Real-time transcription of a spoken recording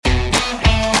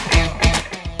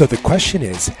So the question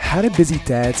is, how do busy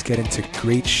dads get into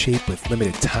great shape with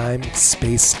limited time,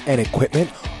 space, and equipment,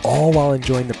 all while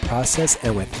enjoying the process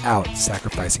and without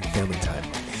sacrificing family time?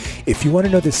 If you want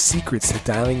to know the secrets to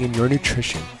dialing in your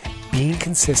nutrition, being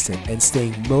consistent, and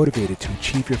staying motivated to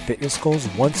achieve your fitness goals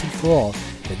once and for all,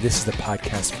 then this is the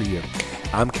podcast for you.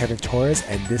 I'm Kevin Torres,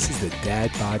 and this is the Dad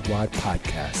Bod Wad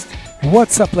Podcast.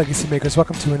 What's up, Legacy Makers?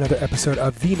 Welcome to another episode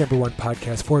of the number one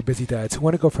podcast for busy dads who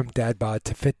want to go from dad bod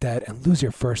to fit dad and lose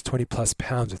your first 20 plus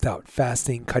pounds without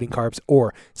fasting, cutting carbs,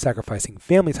 or sacrificing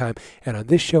family time. And on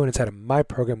this show and inside of my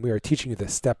program, we are teaching you the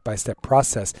step-by-step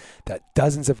process that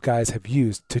dozens of guys have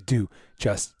used to do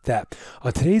just that.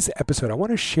 On today's episode, I want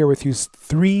to share with you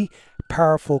 3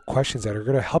 powerful questions that are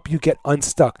going to help you get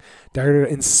unstuck, that are going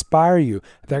to inspire you,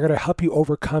 that are going to help you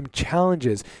overcome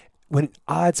challenges when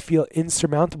odds feel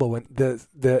insurmountable, when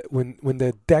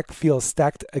the deck feels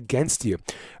stacked against you.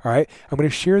 All right, I'm going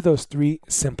to share those 3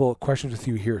 simple questions with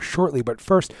you here shortly. But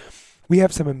first, we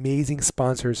have some amazing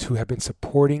sponsors who have been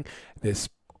supporting this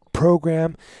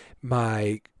program,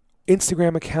 my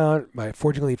Instagram account, my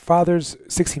Forging Elite Fathers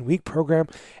 16-week program.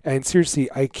 And seriously,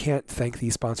 I can't thank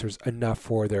these sponsors enough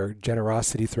for their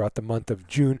generosity throughout the month of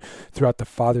June, throughout the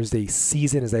Father's Day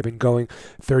season, as I've been going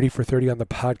 30 for 30 on the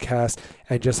podcast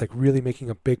and just like really making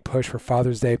a big push for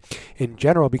Father's Day in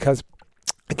general, because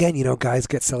again, you know, guys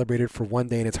get celebrated for one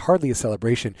day and it's hardly a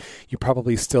celebration. You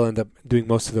probably still end up doing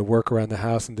most of the work around the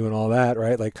house and doing all that,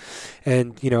 right?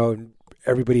 And you know,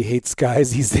 everybody hates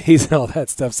guys these days and all that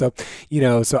stuff. So, you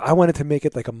know, so I wanted to make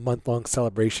it like a month-long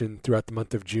celebration throughout the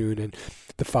month of June and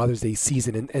the Father's Day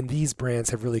season. And these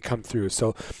brands have really come through.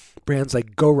 So brands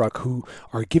like GoRuck, who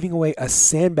are giving away a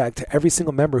sandbag to every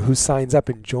single member who signs up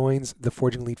and joins the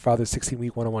Forging Elite Fathers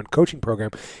 16-week one-on-one coaching program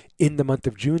in the month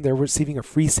of June. They're receiving a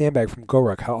free sandbag from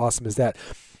GoRuck. How awesome is that?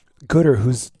 Gooder,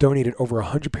 who's donated over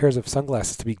 100 pairs of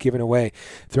sunglasses to be given away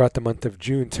throughout the month of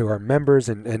June to our members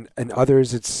and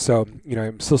others. It's so, you know,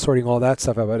 I'm still sorting all that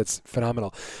stuff out, but it's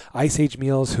phenomenal. Ice Age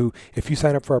Meals, who, if you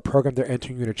sign up for our program, they're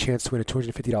entering you in a chance to win a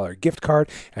 $250 gift card.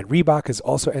 And Reebok is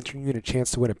also entering you in a chance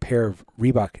to win a pair of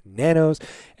Reebok Nanos.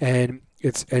 And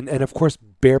of course,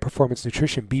 Bare Performance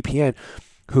Nutrition, BPN,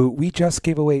 who we just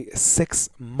gave away 6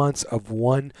 months of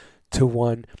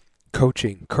one-to-one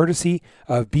coaching courtesy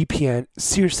of BPN.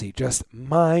 Seriously, just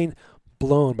mind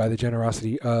blown by the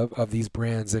generosity of these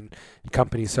brands and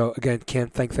companies. So again,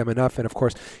 can't thank them enough. And of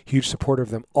course, huge supporter of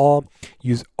them all.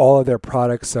 Use all of their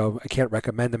products, so I can't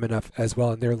recommend them enough as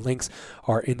well. And their links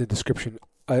are in the description,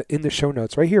 in the show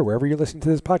notes right here, wherever you're listening to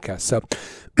this podcast. So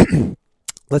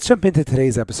let's jump into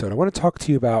today's episode. I want to talk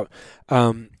to you about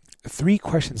 3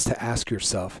 questions to ask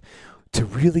yourself to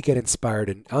really get inspired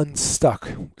and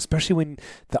unstuck, especially when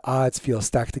the odds feel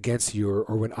stacked against you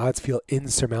or when odds feel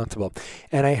insurmountable.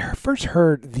 And I first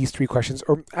heard these 3 questions,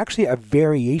 or actually a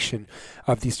variation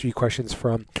of these 3 questions,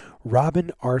 from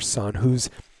Robin Arson, who's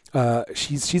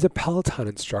she's a Peloton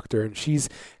instructor, and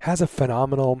has a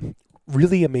phenomenal,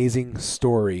 really amazing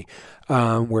story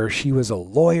where she was a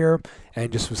lawyer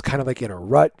and just was kind of like in a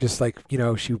rut, just like, you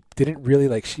know, she didn't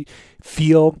really she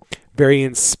feel very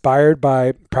inspired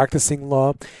by practicing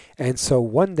law. And so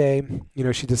one day, you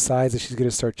know, she decides that she's going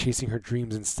to start chasing her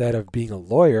dreams instead of being a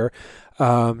lawyer,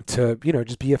 to, you know,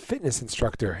 just be a fitness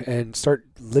instructor and start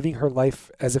living her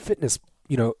life as a fitness,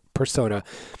 you know, persona.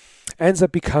 Ends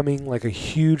up becoming like a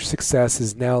huge success,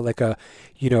 is now like a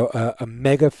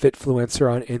mega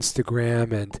fitfluencer on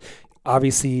Instagram. And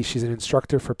obviously she's an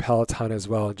instructor for Peloton as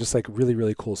well. And just like really,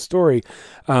 really cool story.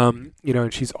 You know,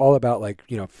 and she's all about like,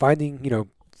 you know, finding, you know,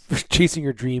 chasing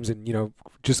your dreams and, you know,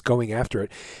 just going after it.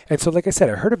 And so, like I said,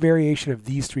 I heard a variation of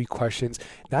these 3 questions,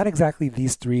 not exactly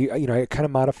these 3, you know, I kind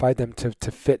of modified them to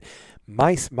fit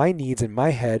my needs in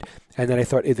my head, and then I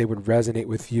thought they would resonate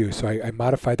with you. So I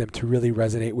modified them to really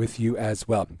resonate with you as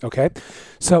well. Okay.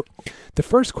 So the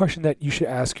first question that you should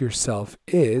ask yourself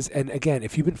is, and again,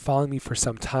 if you've been following me for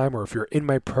some time, or if you're in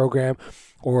my program,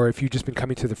 or if you've just been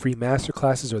coming to the free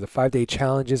masterclasses or the 5-day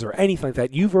challenges or anything like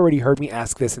that, you've already heard me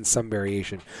ask this in some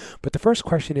variation. But the first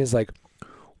question is like,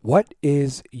 what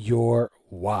is your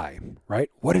why, right?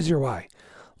 What is your why?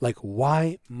 Like,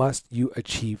 why must you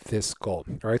achieve this goal?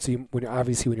 All right. So when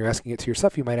you're asking it to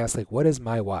yourself, you might ask, like, what is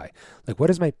my why? Like,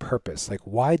 what is my purpose? Like,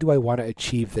 why do I want to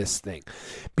achieve this thing?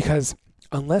 Because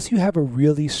unless you have a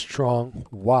really strong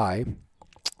why,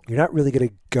 you're not really going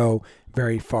to go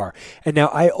very far. And now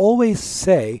I always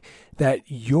say that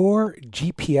your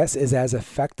GPS is as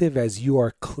effective as you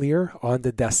are clear on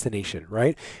the destination,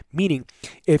 right? Meaning,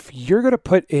 if you're going to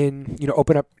put in,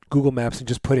 open up Google Maps and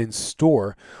just put in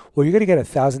store, well, you're going to get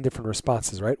 1,000 different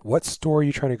responses, right? What store are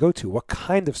you trying to go to? What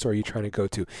kind of store are you trying to go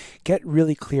to? Get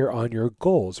really clear on your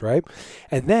goals, right?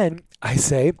 And then I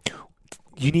say,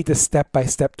 you need the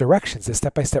step-by-step directions, the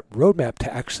step-by-step roadmap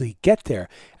to actually get there.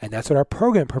 And that's what our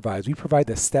program provides. We provide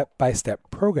the step-by-step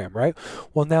program, right?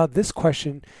 Well, now this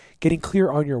question, getting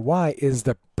clear on your why, is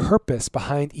the purpose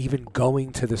behind even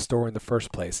going to the store in the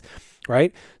first place,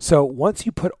 right? So once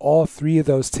you put all three of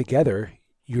those together,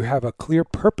 you have a clear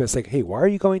purpose, like, hey, why are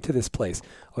you going to this place?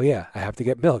 Oh yeah, I have to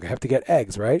get milk, I have to get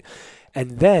eggs, right?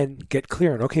 And then get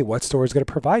clear on, okay, what store is going to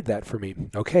provide that for me?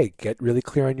 Okay, get really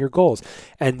clear on your goals.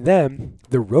 And then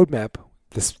the roadmap,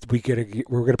 we're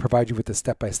going to provide you with the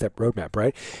step-by-step roadmap,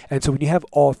 right? And so when you have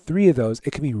all three of those,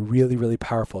 it can be really, really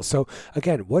powerful. So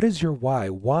again, what is your why?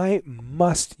 Why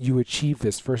must you achieve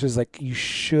this versus like you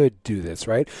should do this,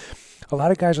 right? A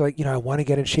lot of guys are like, I want to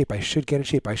get in shape. I should get in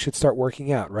shape. I should start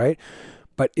working out, right?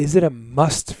 But is it a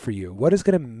must for you? What is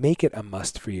going to make it a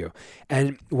must for you?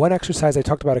 And one exercise I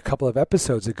talked about a couple of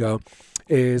episodes ago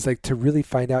is like to really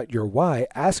find out your why.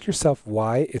 Ask yourself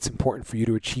why it's important for you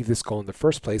to achieve this goal in the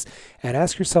first place, and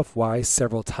ask yourself why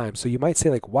several times. So you might say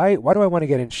like, why do I want to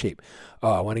get in shape?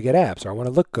 Oh, I want to get abs, or I want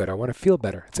to look good, or I want to feel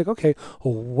better. It's like, okay,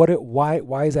 well,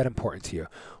 why is that important to you?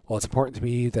 Well, it's important to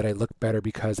me that I look better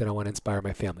because then I want to inspire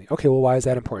my family. Okay, well, why is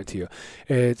that important to you?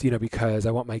 It's, because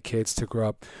I want my kids to grow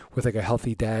up with like a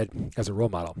healthy dad as a role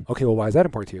model. Okay, well, why is that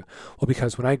important to you? Well,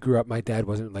 because when I grew up, my dad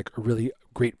wasn't like a really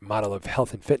great model of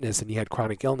health and fitness, and he had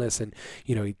chronic illness, and,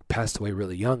 he passed away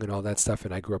really young and all that stuff,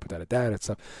 and I grew up without a dad and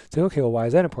stuff. So, okay, well, why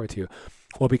is that important to you?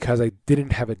 Well, because I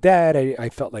didn't have a dad, I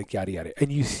felt like yada, yada.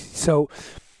 And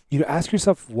ask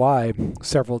yourself why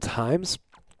several times.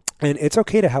 And it's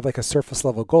okay to have like a surface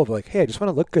level goal of like, hey, I just want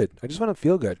to look good. I just want to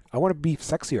feel good. I want to be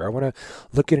sexier. I want to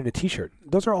look good in a t-shirt.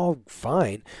 Those are all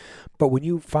fine. But when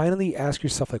you finally ask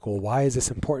yourself like, well, why is this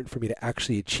important for me to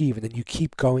actually achieve? And then you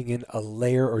keep going in a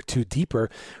layer or two deeper,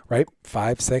 right?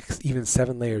 5, 6, even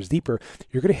 7 layers deeper,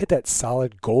 you're going to hit that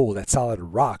solid gold, that solid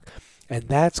rock. And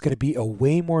that's going to be a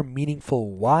way more meaningful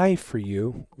why for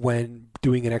you when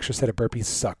doing an extra set of burpees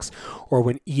sucks, or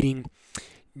when eating,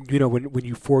 when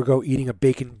you forego eating a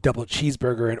bacon double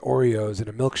cheeseburger and Oreos and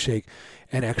a milkshake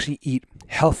and actually eat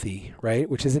healthy, right?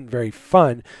 Which isn't very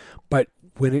fun, but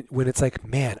when it's like,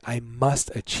 man, I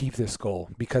must achieve this goal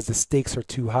because the stakes are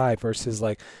too high versus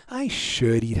like, I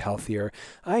should eat healthier,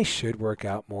 I should work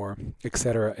out more,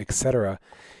 etc., etc.,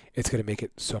 it's going to make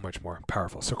it so much more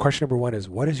powerful. So question number 1 is,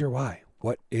 what is your why?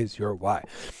 What is your why?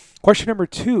 Question number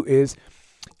 2 is,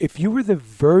 if you were the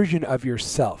version of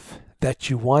yourself that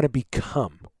you want to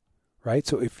become, right?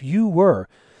 So if you were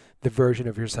the version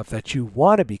of yourself that you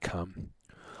want to become,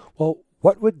 well,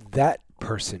 what would that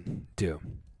person do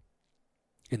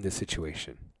in this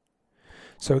situation?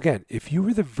 So again, if you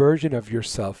were the version of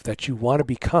yourself that you want to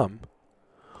become,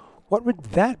 what would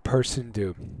that person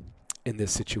do in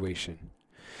this situation?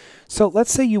 So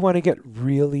let's say you want to get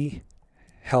really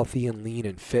healthy and lean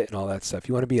and fit and all that stuff.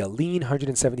 You want to be a lean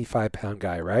 175-pound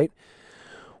guy, right?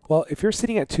 Well, if you're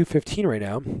sitting at 215 right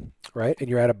now, right, and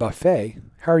you're at a buffet,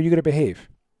 how are you going to behave?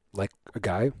 Like a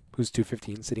guy who's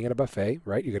 215 sitting at a buffet,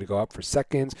 right? You're going to go up for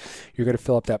seconds. You're going to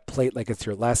fill up that plate like it's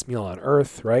your last meal on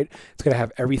earth, right? It's going to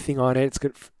have everything on it. It's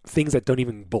good. Things that don't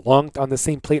even belong on the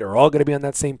same plate are all going to be on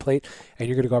that same plate, and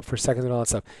you're going to go up for seconds and all that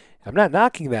stuff. I'm not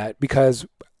knocking that because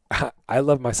I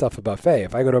love myself a buffet.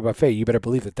 If I go to a buffet, you better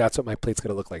believe that that's what my plate's going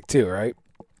to look like too, right?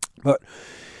 But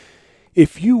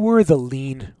if you were the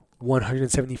lean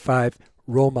 175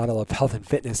 role model of health and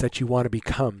fitness that you want to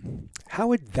become, how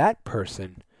would that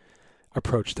person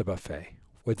approach the buffet?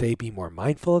 Would they be more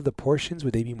mindful of the portions?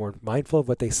 Would they be more mindful of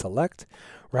what they select,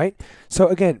 right? So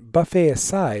again, buffet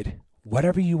aside,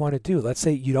 whatever you want to do, let's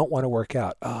say you don't want to work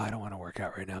out. Oh, I don't want to work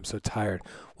out right now. I'm so tired.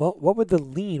 Well, what would the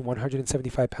lean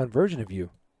 175-pound version of you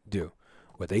do?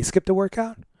 Would they skip the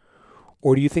workout?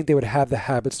 Or do you think they would have the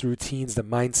habits, the routines, the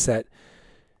mindset,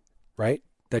 right?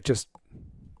 That just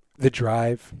the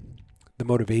drive, the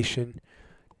motivation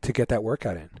to get that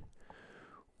workout in.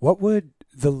 What would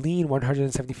the lean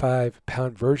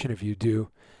 175-pound version of you do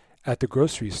at the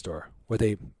grocery store? Would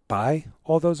they buy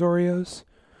all those Oreos?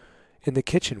 In the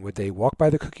kitchen, would they walk by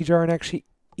the cookie jar and actually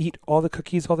eat all the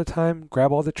cookies all the time,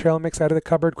 grab all the trail mix out of the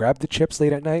cupboard, grab the chips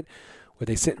late at night? Would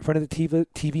they sit in front of the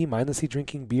TV mindlessly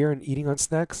drinking beer and eating on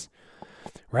snacks?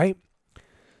 Right?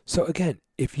 So again,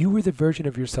 if you were the version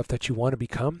of yourself that you want to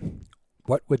become,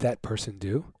 what would that person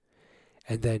do?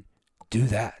 And then do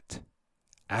that.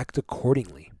 Act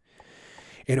accordingly.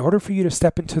 In order for you to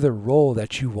step into the role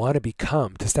that you want to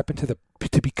become,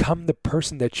 to become the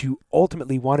person that you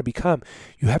ultimately want to become,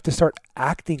 you have to start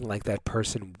acting like that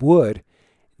person would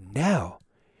now.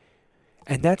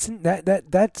 And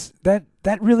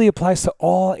that really applies to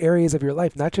all areas of your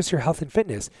life, not just your health and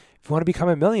fitness. If you want to become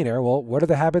a millionaire, well, what are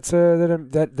the habits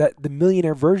that the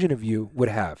millionaire version of you would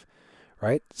have,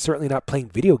 right? Certainly not playing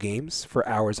video games for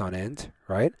hours on end,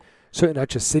 right? Certainly not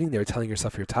just sitting there telling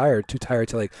yourself you're tired, too tired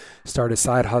to like start a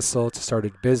side hustle, to start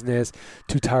a business,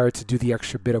 too tired to do the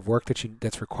extra bit of work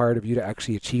that's required of you to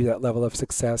actually achieve that level of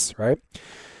success, right?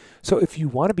 So if you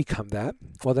want to become that,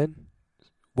 well then,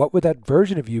 what would that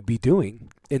version of you be doing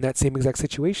in that same exact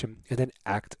situation? And then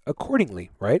act accordingly,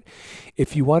 right?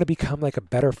 If you want to become like a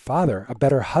better father, a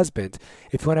better husband,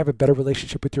 if you want to have a better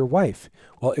relationship with your wife,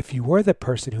 well, if you were the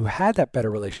person who had that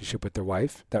better relationship with their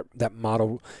wife, that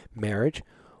model marriage,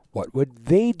 what would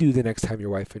they do the next time your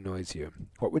wife annoys you?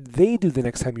 What would they do the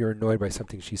next time you're annoyed by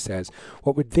something she says?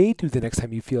 What would they do the next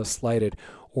time you feel slighted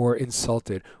or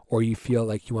insulted or you feel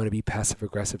like you want to be passive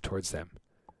aggressive towards them?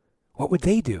 What would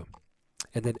they do?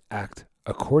 And then act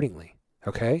accordingly,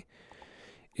 okay?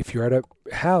 If you're at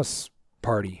a house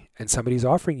party and somebody's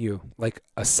offering you like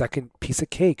a second piece of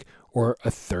cake or a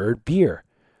third beer,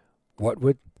 what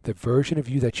would the version of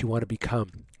you that you want to become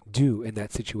do in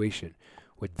that situation?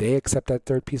 Would they accept that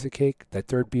third piece of cake, that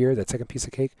third beer, that second piece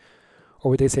of cake?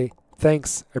 Or would they say,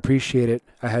 thanks, I appreciate it,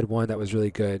 I had one that was really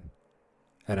good,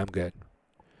 and I'm good?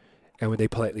 And would they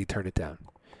politely turn it down?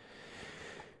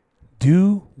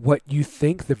 Do what you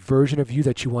think the version of you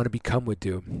that you want to become would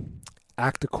do.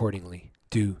 Act accordingly.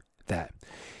 Do that.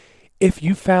 If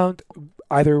you found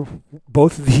either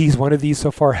both of these, one of these so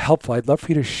far helpful, I'd love for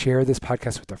you to share this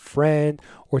podcast with a friend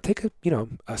or take a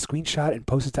screenshot and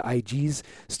post it to IG's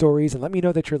stories and let me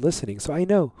know that you're listening so I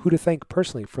know who to thank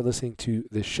personally for listening to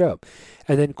this show.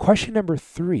 And then question number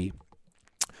 3.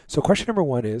 So question number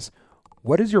 1 is,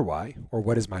 what is your why, or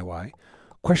what is my why?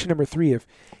 Question number 3,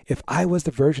 if I was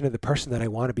the version of the person that I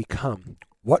want to become,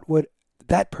 what would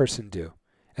that person do?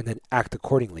 And then act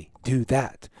accordingly. Do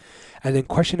that. And then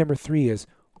question number 3 is,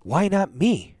 why not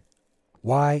me?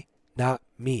 Why not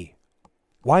me?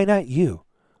 Why not you?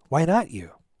 Why not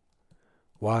you?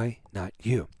 Why not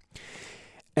you?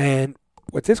 And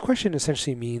what this question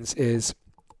essentially means is,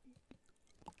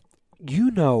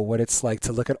 you know what it's like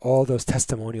to look at all those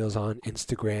testimonials on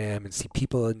Instagram and see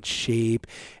people in shape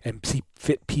and see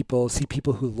fit people, see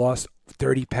people who lost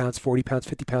 30 pounds, 40 pounds,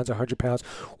 50 pounds, 100 pounds,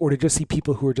 or to just see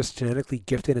people who are just genetically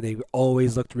gifted and they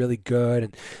always looked really good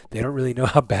and they don't really know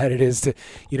how bad it is to,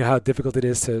 how difficult it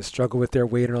is to struggle with their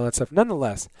weight and all that stuff.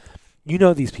 Nonetheless, you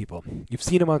know these people. You've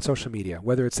seen them on social media,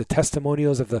 whether it's the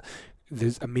testimonials of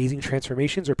these amazing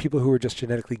transformations or people who are just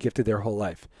genetically gifted their whole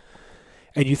life.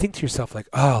 And you think to yourself like,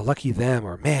 oh, lucky them,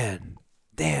 or man,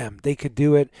 damn, they could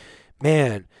do it,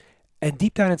 man. And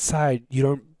deep down inside, you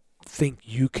don't think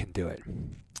you can do it.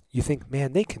 You think,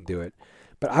 man, they can do it.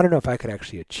 But I don't know if I could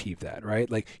actually achieve that, right?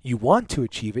 Like, you want to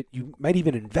achieve it. You might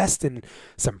even invest in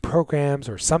some programs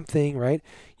or something, right?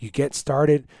 You get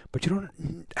started, but you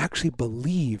don't actually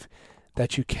believe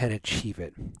that you can achieve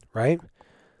it, right?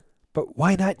 But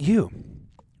why not you?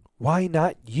 Why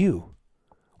not you?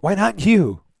 Why not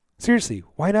you? Seriously,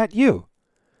 why not you?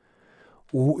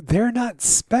 They're not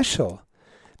special.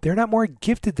 They're not more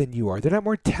gifted than you are. They're not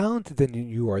more talented than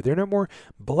you are. They're not more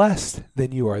blessed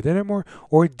than you are. They're not more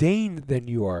ordained than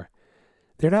you are.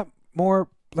 They're not more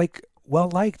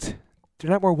well-liked.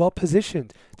 They're not more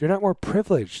well-positioned. They're not more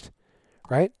privileged,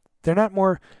 right? They're not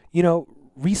more,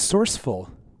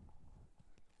 resourceful.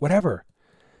 Whatever.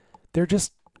 They're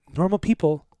just normal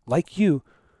people like you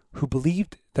who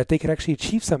believed that they could actually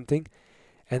achieve something,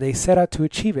 and they set out to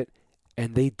achieve it,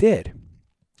 and they did.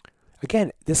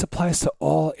 Again, this applies to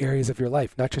all areas of your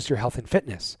life, not just your health and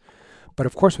fitness. But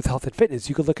of course, with health and fitness,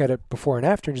 you could look at it before and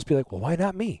after and just be like, well, why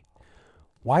not me?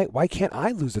 Why can't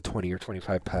I lose the 20 or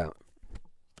 25 pounds,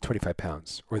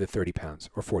 or the 30 pounds,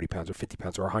 or 40 pounds, or 50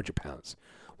 pounds, or 100 pounds?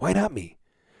 Why not me?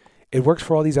 It works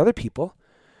for all these other people.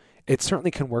 It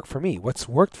certainly can work for me. What's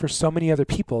worked for so many other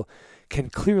people can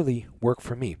clearly work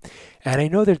for me. And I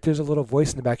know that there's a little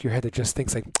voice in the back of your head that just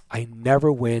thinks like, I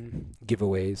never win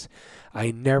giveaways.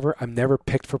 I'm never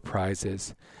picked for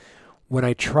prizes. When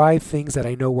I try things that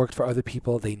I know worked for other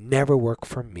people, they never work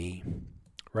for me,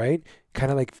 right?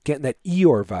 Kind of like getting that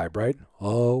Eeyore vibe, right?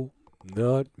 Oh,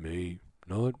 not me,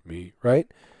 right?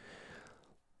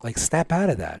 Like, snap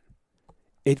out of that.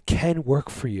 It can work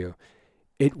for you.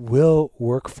 It will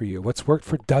work for you. What's worked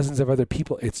for dozens of other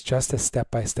people, it's just a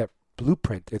step-by-step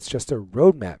blueprint. It's just a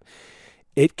roadmap.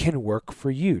 It can work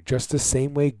for you just the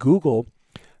same way Google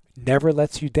never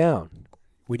lets you down.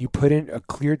 when you put in a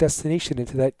clear destination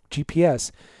into that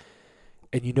GPS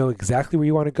and you know exactly where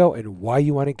you want to go and why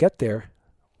you want to get there,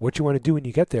 what you want to do when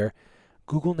you get there,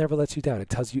 Google never lets you down. It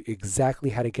tells you exactly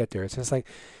how to get there. It's just like,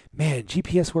 man,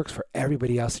 GPS works for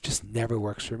everybody else. It just never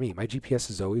works for me. My GPS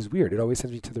is always weird. It always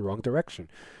sends me to the wrong direction,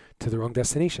 to the wrong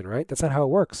destination, right? That's not how it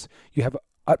works. You have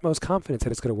utmost confidence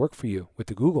that it's going to work for you with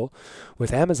the Google.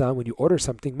 With Amazon, when you order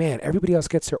something, man, everybody else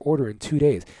gets their order in 2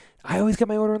 days. I always get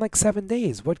my order in like 7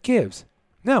 days. What gives?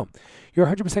 No, you're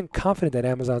 100% confident that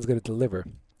Amazon's going to deliver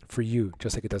for you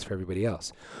just like it does for everybody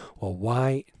else. Well,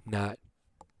 why not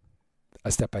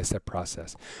a step-by-step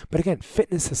process? But again,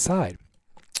 fitness aside,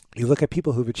 you look at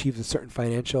people who've achieved a certain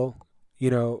financial,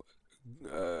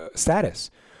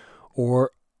 status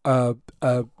or a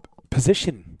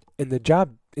position in the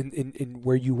job in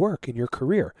where you work in your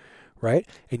career, right?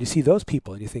 And you see those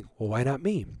people and you think, well, why not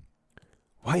me?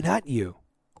 Why not you?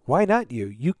 Why not you?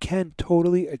 You can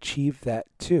totally achieve that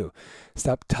too.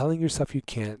 Stop telling yourself you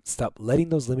can't. Stop letting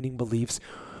those limiting beliefs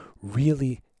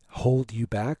really hold you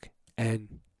back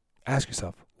and ask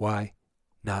yourself, why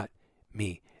not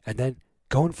me? And then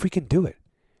go and freaking do it.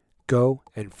 Go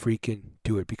and freaking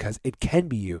do it, because it can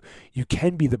be you. You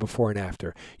can be the before and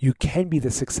after. You can be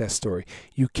the success story.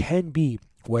 You can be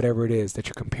whatever it is that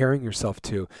you're comparing yourself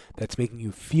to that's making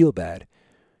you feel bad.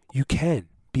 You can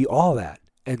be all that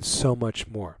and so much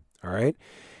more. All right?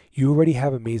 You already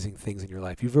have amazing things in your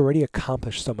life. You've already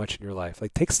accomplished so much in your life.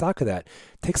 Like, take stock of that.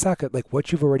 Take stock of like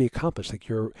what you've already accomplished. Like,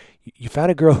 you found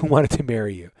a girl who wanted to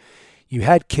marry you. You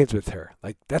had kids with her.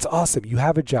 Like, that's awesome. You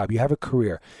have a job. You have a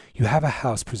career. You have a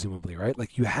house, presumably, right?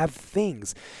 Like, you have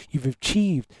things. You've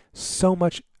achieved so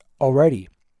much already.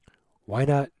 Why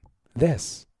not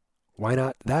this? Why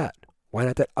not that? Why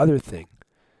not that other thing?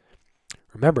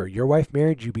 Remember, your wife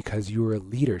married you because you were a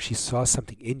leader. She saw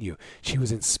something in you. She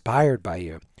was inspired by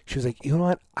you. She was like, you know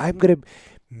what? I'm going to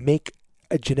make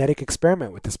a genetic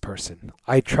experiment with this person.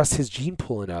 I trust his gene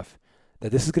pool enough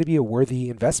that this is going to be a worthy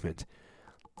investment.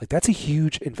 Like, that's a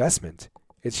huge investment.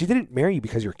 She didn't marry you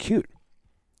because you're cute,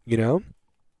 you know?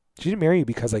 She didn't marry you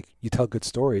because, like, you tell good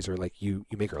stories or, like, you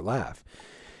make her laugh.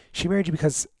 She married you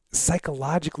because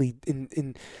psychologically,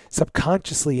 in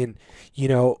subconsciously, and, you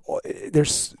know,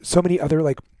 there's so many other,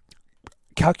 like,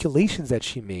 calculations that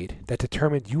she made that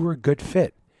determined you were a good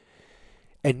fit.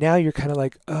 And now you're kind of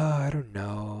like, oh, I don't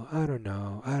know.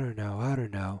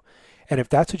 And if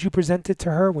that's what you presented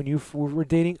to her when you were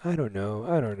dating, I don't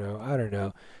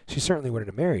know. She certainly wouldn't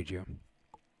have married you.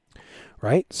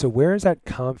 Right? So where is that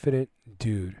confident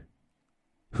dude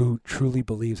who truly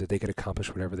believes that they could accomplish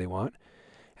whatever they want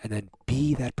and then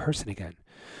be that person again?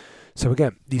 So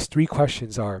again, these 3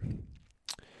 questions are,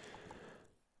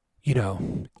 you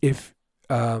know,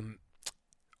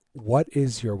 what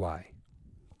is your why?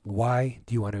 Why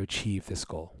do you want to achieve this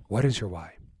goal? What is your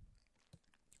why?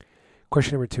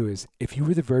 Question number 2 is, if you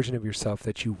were the version of yourself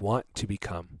that you want to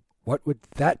become, what would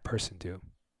that person do?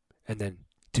 And then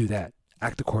do that.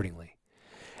 Act accordingly.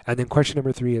 And then question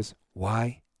number 3 is,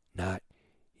 why not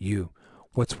you?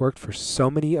 What's worked for so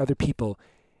many other people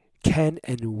can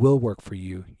and will work for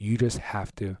you. You just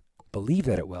have to believe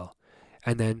that it will.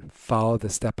 And then follow the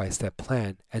step-by-step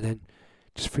plan. And then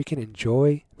just freaking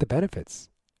enjoy the benefits.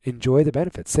 Enjoy the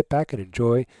benefits. Sit back and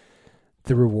enjoy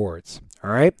the rewards. All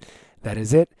right? That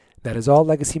is it. That is all,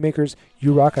 Legacy Makers.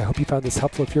 You rock. I hope you found this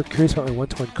helpful. If you're curious about my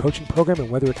one-to-one coaching program and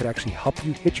whether it could actually help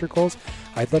you hit your goals,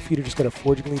 I'd love for you to just go to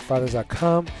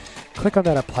forgingelitefathers.com, click on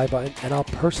that apply button, and I'll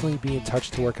personally be in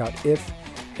touch to work out if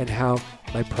and how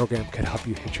my program could help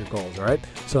you hit your goals. All right?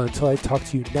 So until I talk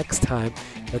to you next time,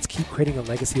 let's keep creating a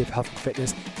legacy of health and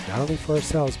fitness, not only for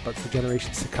ourselves, but for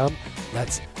generations to come.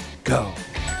 Let's go.